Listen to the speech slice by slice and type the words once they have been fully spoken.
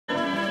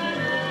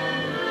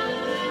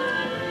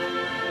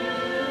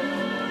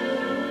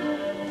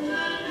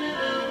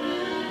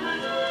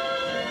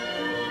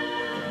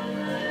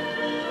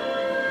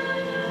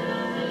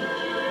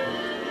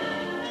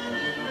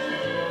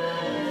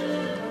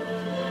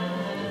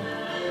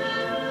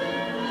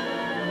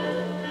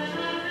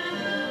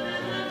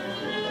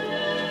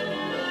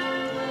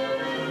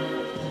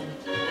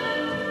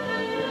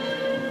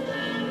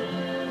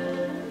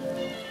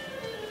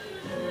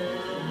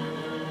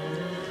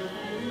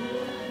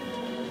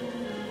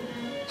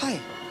Hi.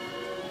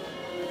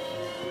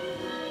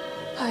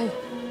 Hi.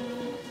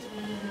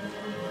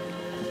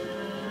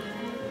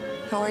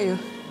 How are you?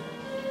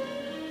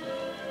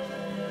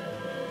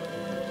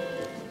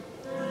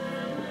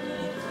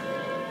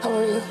 How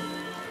are you?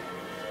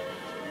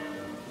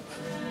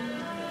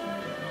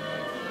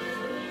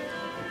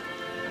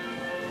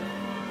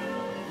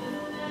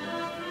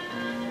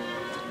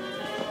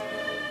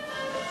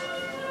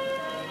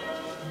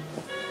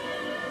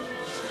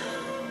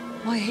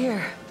 Why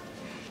here?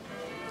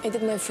 I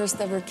did my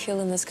first ever kill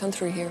in this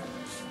country here.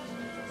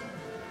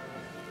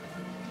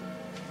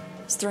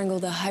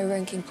 Strangled a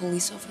high-ranking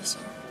police officer.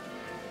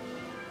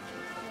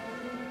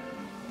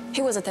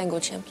 He was a tango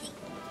champion.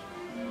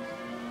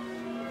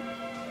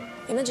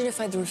 Imagine if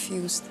I'd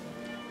refused.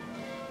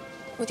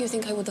 What do you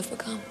think I would have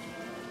become?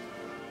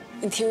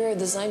 Interior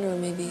designer,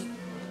 maybe.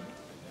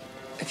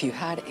 If you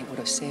had, it would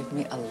have saved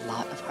me a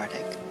lot of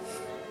heartache.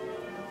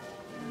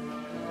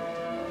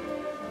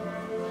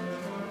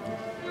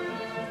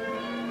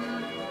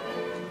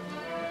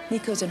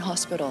 Nico's in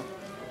hospital.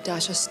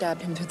 Dasha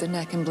stabbed him through the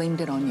neck and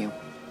blamed it on you.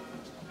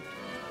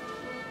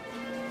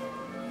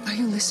 Are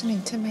you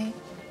listening to me?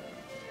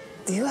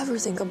 Do you ever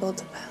think about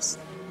the past?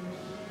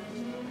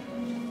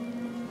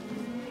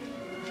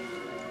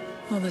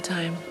 All the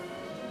time.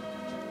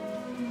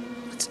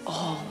 It's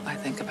all I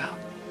think about.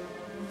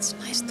 It's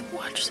nice to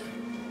watch them.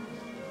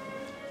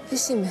 They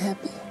seem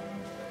happy.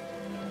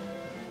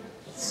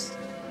 It's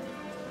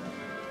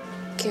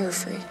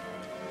carefree.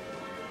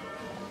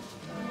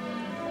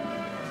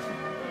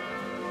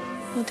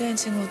 Well,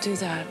 dancing will do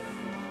that.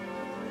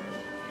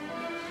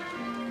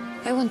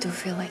 I want to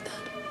feel like that.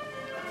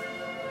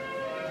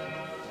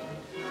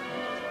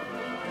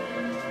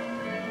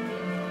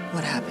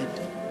 What happened?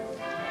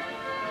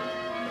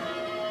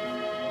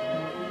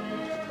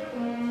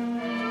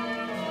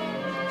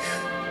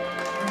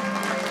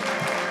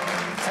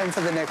 Time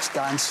for the next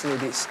dance,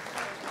 ladies.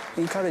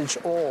 Encourage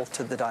all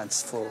to the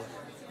dance floor.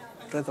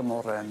 Rhythm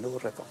or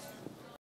rhythm.